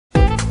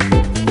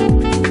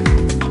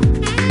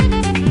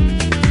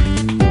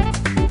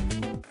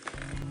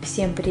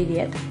Всем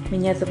привет!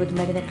 Меня зовут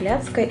Марина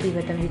и в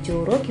этом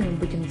видеоуроке мы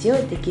будем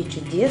делать такие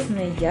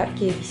чудесные,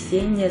 яркие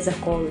весенние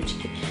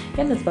заколочки.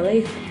 Я назвала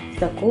их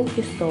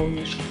заколки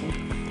солнышки.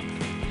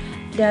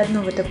 Для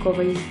одного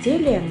такого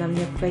изделия нам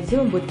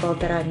необходимо будет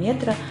 1,5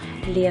 метра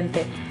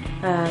ленты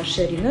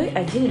шириной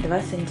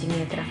 1,2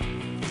 сантиметра.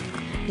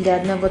 Для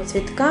одного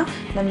цветка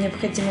нам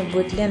необходимо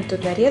будет ленту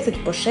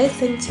нарезать по 6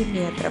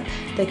 сантиметров.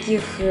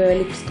 Таких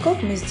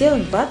лепестков мы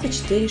сделаем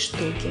 24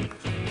 штуки.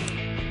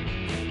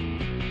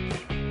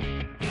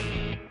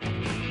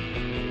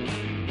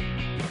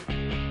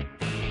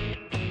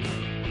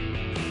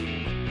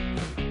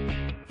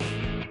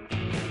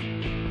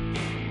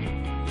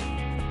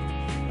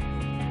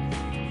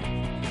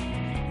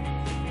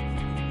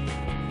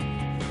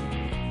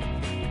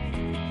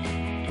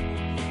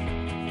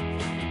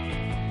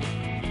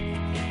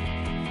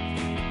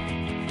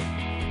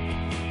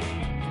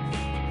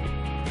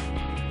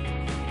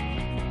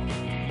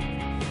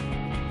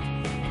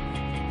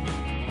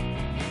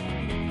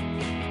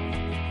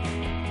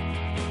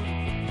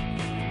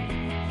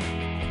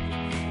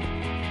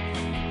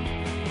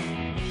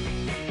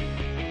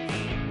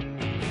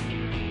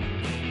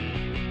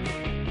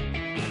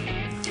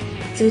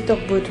 Цветок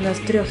будет у нас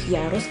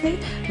трехярусный,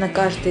 на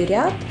каждый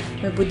ряд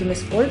мы будем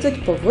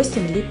использовать по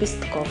 8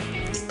 лепестков.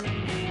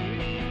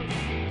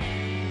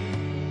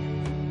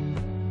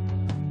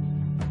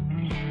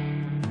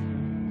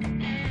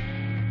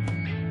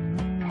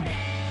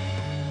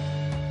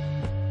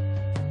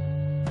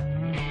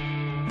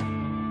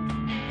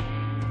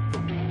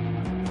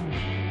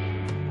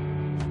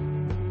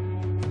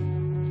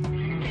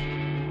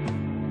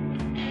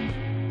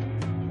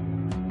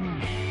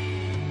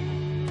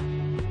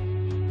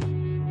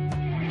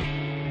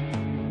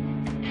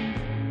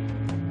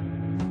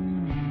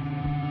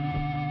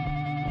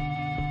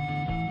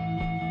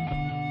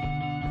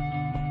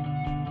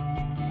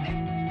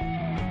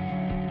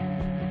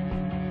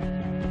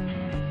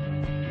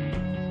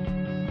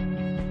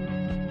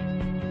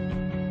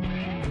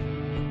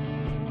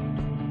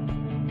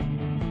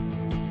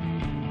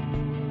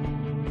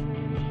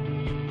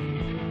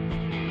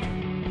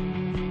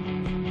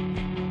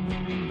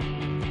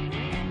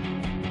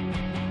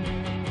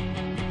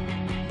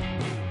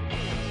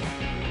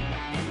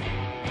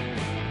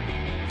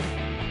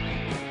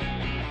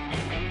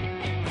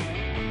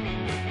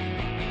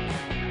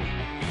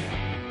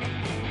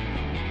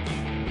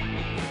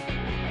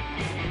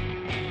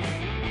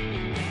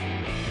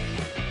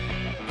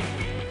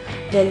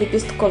 Для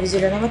лепестков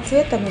зеленого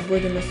цвета мы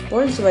будем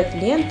использовать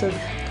ленту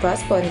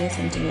 2,5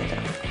 сантиметра.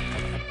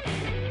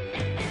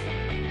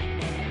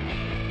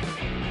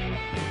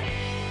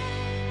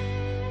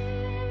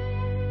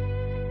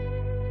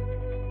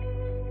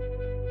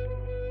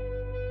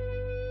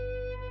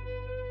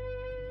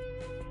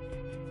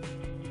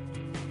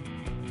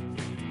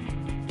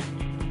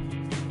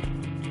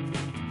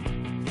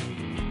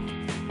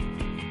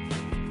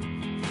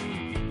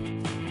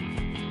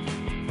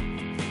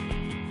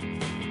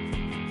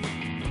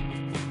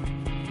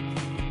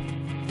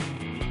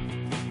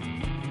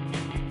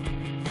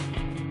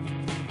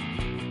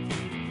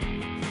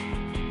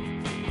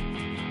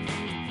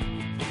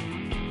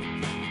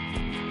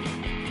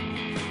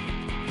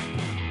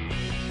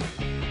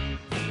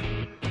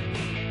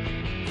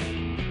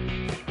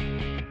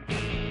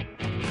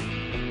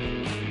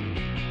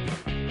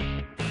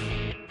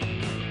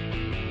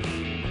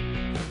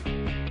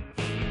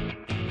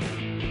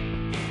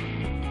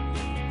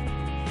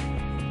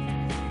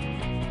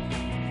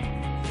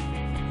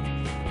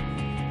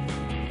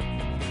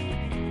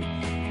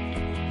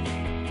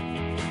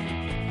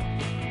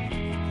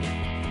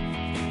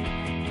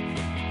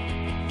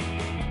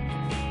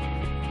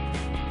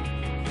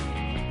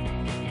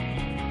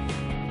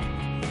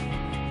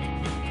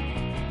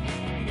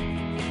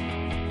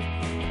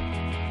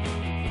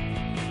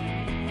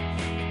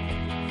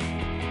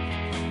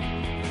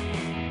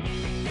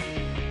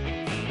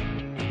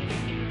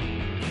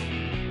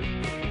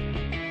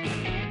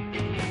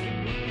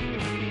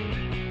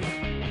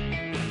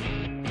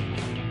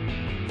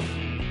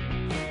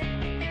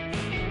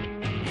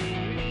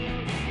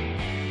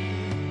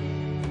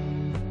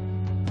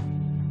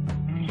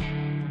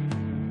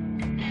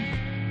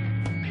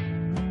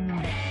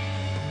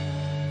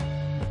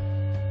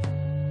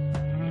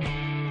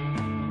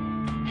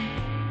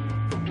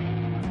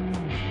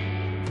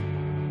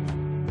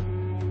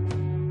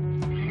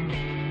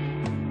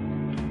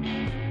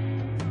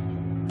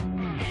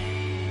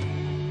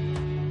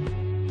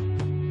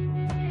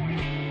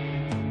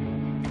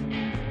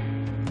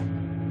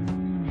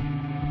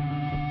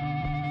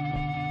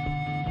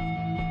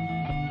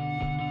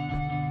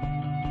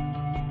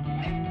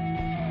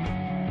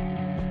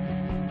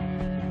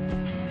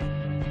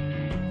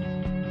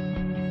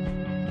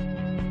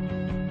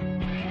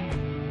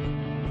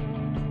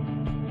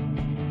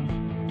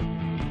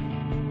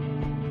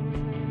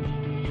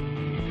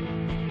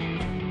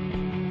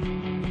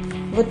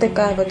 Вот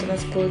такая вот у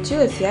нас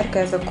получилась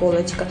яркая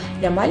заколочка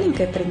для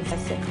маленькой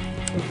принцессы.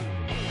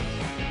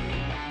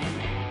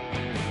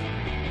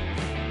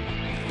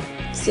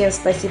 Всем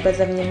спасибо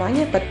за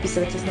внимание,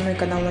 подписывайтесь на мой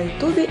канал на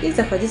YouTube и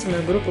заходите в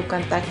мою группу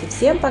ВКонтакте.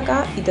 Всем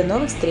пока и до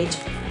новых встреч!